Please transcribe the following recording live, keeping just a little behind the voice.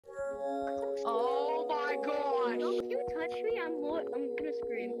Oh my gosh! If you touch me, I'm gonna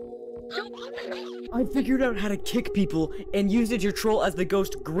scream. I figured out how to kick people and used it to troll as the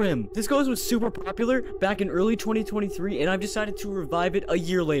ghost Grim. This ghost was super popular back in early 2023 and I've decided to revive it a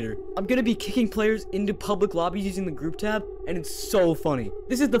year later. I'm gonna be kicking players into public lobbies using the group tab and it's so funny.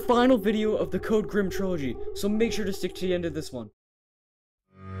 This is the final video of the Code GRIM Trilogy, so make sure to stick to the end of this one.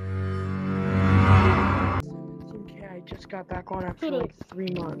 Okay, I just got back on after like 3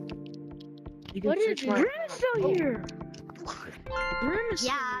 months. You can What is search my- Grim's still here? Grim is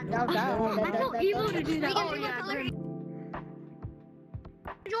Yeah, still here. I felt evil to do that. Oh yeah, Grim.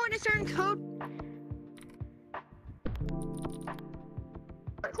 Join a certain code.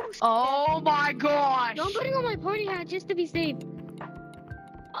 Oh my gosh! I'm putting on my party hat just to be safe.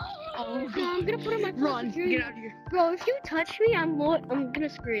 Oh, No, I'm gonna put on my run! security. Get out of here! Bro, if you touch me, I'm gonna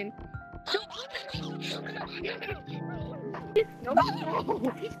scream. No,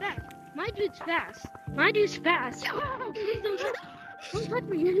 he's fast. My dude's fast. My dude's fast. Please don't touch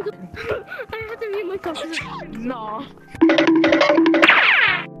me. I have to mute myself. No.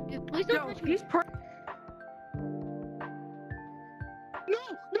 Dude, please don't touch me. He's No!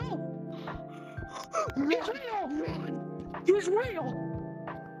 He's real! He's real!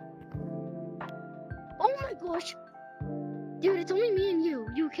 Oh my gosh. Dude, it's only me and you.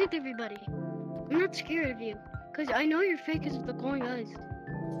 You kicked everybody. I'm not scared of you. Because I know you're fake because of the glowing eyes.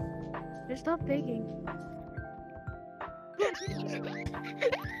 Just stop faking.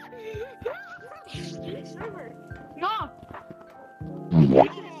 No!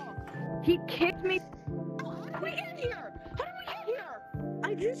 He kicked me. How did we get here? How did we get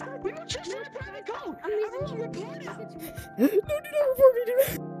here? We were just in a private code. Everyone reported. No, do not report me,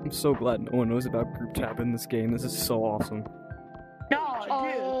 dude. I'm so glad no one knows about group tab in this game. This is so awesome. No,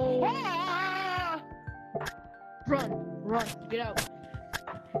 dude. Ah! Run, get out.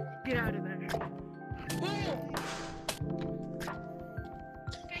 Get out of there.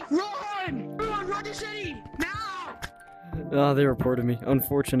 Run! Run to city! Now! Ah, they reported me.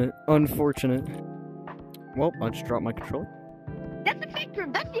 Unfortunate. Well, I just dropped my controller. That's the fake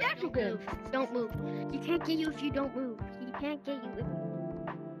group. That's the actual group. Don't move. He can't get you if you don't move. He can't get you if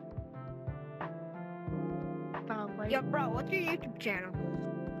Probably. Yo, bro, what's your YouTube channel?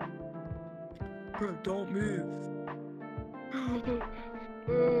 Bro, don't move.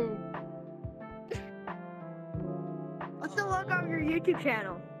 What's the logo of your YouTube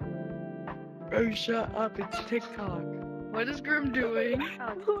channel? Bro, shut up. It's TikTok. What is Grim doing?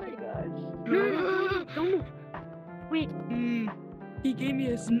 Oh my gosh. No, don't move. Wait. He gave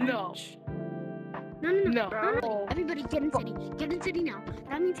me a snitch. No. Bro. Everybody get in city. Get in city now.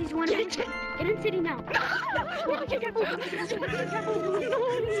 That means he's one of us. Get in city now.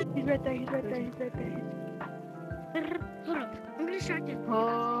 He's right there. Hold up. I'm gonna distract him.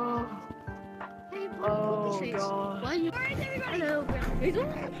 Oh. Hey, Oh, face. God. Why you? Hello, bro.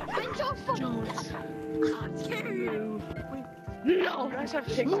 I'm so fucking. I'm scared. No, you guys have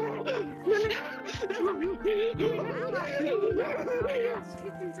TikTok.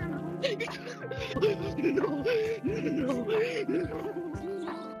 No.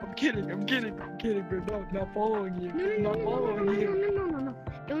 I'm kidding, bro. No, I'm not following you. I'm not following you. No.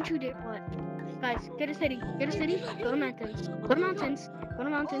 Don't you dare what? Guys, get a city. Go to mountains. Go to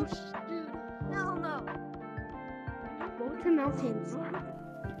mountains. Hell no. Go to mountains.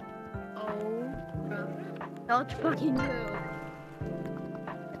 Oh, Don't fucking move.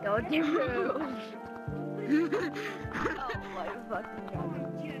 Don't you move. oh my fucking god.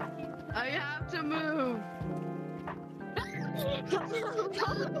 I have to move.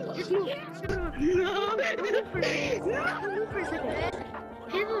 Just move. No. Move for a second.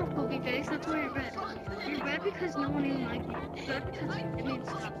 Hey, little poopy face, that's why you're red. You're red because no one even likes you. You're red because it means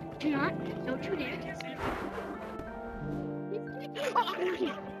stop. Do not. Don't you dare.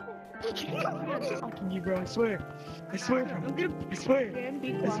 Fucking you, bro. I swear, bro. I swear,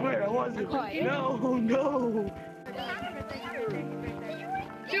 I wasn't. No.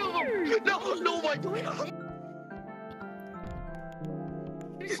 No, my God.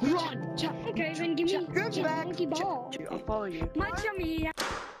 Run! Okay, then give me Go back. monkey ball. I'll follow you. Much of me.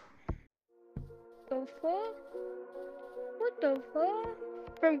 The fuck? What the fuck?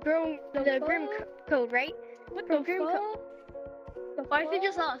 From the Grim Code, right? What From Grim Code. Why is it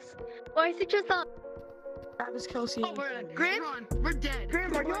just us? Travis Kelsey. Oh, we're Grim? We're dead.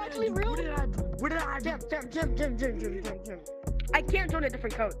 Grim, are you actually real? What did I do? Jim. I can't join a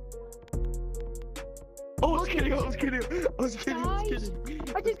different code. I was kidding. I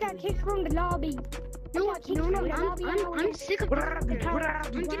just got kicked from the lobby. No, I'm sick of What did I do? I'm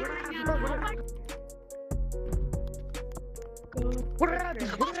getting right now. What happened?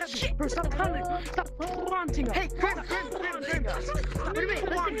 What happened? Bro, stop coming. Stop flaunting us. Hey, stop flaunting us. Stop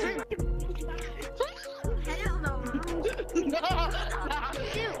flaunting us. Hell no.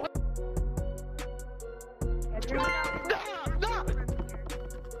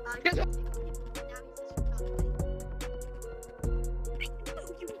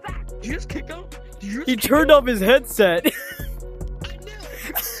 Did you just kick him? He turned off his headset.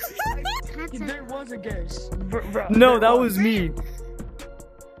 There was a ghost. No, that was me.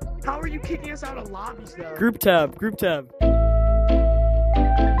 How are you kicking us out of lobbies though? Group tab, group tab.